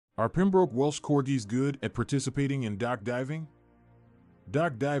Are Pembroke Welsh Corgis good at participating in dock diving?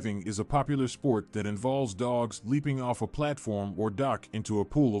 Dock diving is a popular sport that involves dogs leaping off a platform or dock into a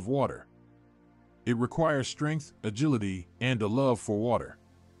pool of water. It requires strength, agility, and a love for water.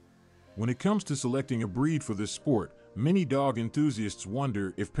 When it comes to selecting a breed for this sport, many dog enthusiasts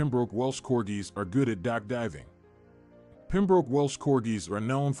wonder if Pembroke Welsh Corgis are good at dock diving. Pembroke Welsh Corgis are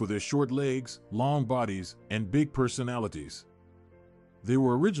known for their short legs, long bodies, and big personalities. They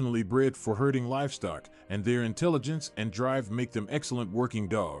were originally bred for herding livestock, and their intelligence and drive make them excellent working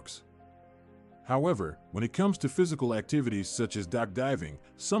dogs. However, when it comes to physical activities such as dock diving,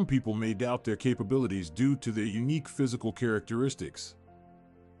 some people may doubt their capabilities due to their unique physical characteristics.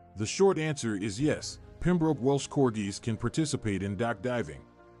 The short answer is yes, Pembroke Welsh Corgis can participate in dock diving.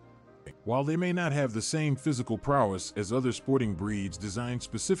 While they may not have the same physical prowess as other sporting breeds designed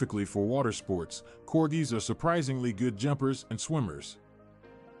specifically for water sports, Corgis are surprisingly good jumpers and swimmers.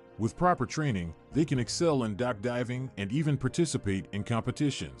 With proper training, they can excel in dock diving and even participate in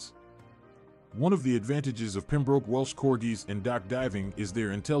competitions. One of the advantages of Pembroke Welsh Corgis in dock diving is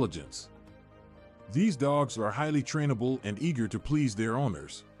their intelligence. These dogs are highly trainable and eager to please their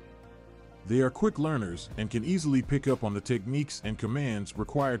owners. They are quick learners and can easily pick up on the techniques and commands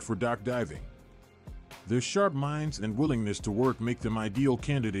required for dock diving. Their sharp minds and willingness to work make them ideal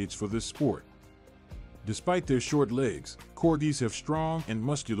candidates for this sport. Despite their short legs, Corgis have strong and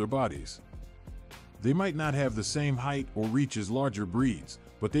muscular bodies. They might not have the same height or reach as larger breeds,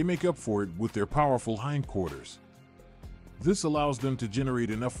 but they make up for it with their powerful hindquarters. This allows them to generate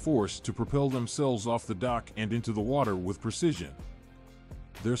enough force to propel themselves off the dock and into the water with precision.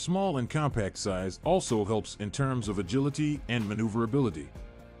 Their small and compact size also helps in terms of agility and maneuverability.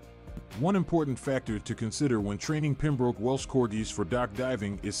 One important factor to consider when training Pembroke Welsh Corgis for dock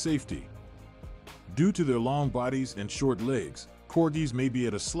diving is safety. Due to their long bodies and short legs, Corgis may be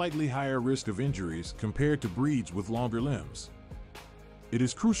at a slightly higher risk of injuries compared to breeds with longer limbs. It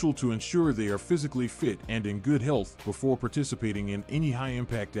is crucial to ensure they are physically fit and in good health before participating in any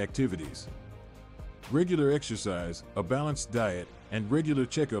high-impact activities. Regular exercise, a balanced diet, and regular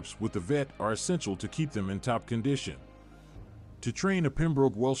checkups with the vet are essential to keep them in top condition. To train a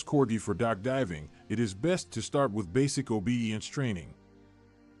Pembroke Welsh Corgi for dock diving, it is best to start with basic obedience training.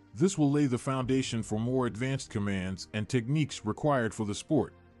 This will lay the foundation for more advanced commands and techniques required for the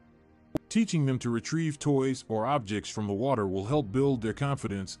sport. Teaching them to retrieve toys or objects from the water will help build their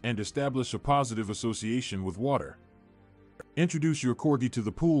confidence and establish a positive association with water. Introduce your Corgi to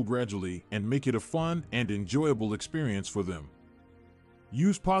the pool gradually and make it a fun and enjoyable experience for them.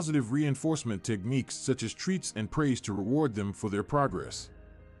 Use positive reinforcement techniques such as treats and praise to reward them for their progress.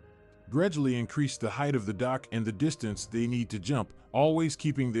 Gradually increase the height of the dock and the distance they need to jump, always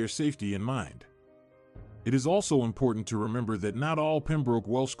keeping their safety in mind. It is also important to remember that not all Pembroke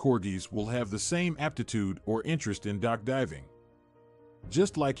Welsh Corgis will have the same aptitude or interest in dock diving.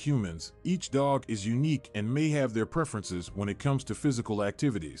 Just like humans, each dog is unique and may have their preferences when it comes to physical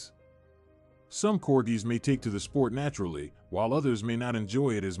activities. Some Corgis may take to the sport naturally, while others may not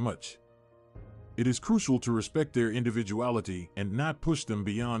enjoy it as much. It is crucial to respect their individuality and not push them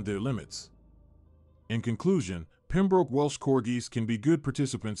beyond their limits. In conclusion, Pembroke Welsh Corgis can be good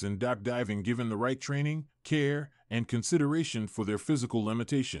participants in dock diving given the right training, care, and consideration for their physical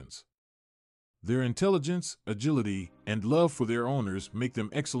limitations. Their intelligence, agility, and love for their owners make them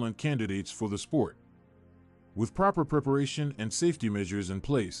excellent candidates for the sport. With proper preparation and safety measures in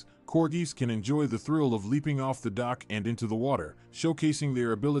place, Corgis can enjoy the thrill of leaping off the dock and into the water, showcasing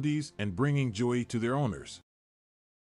their abilities and bringing joy to their owners.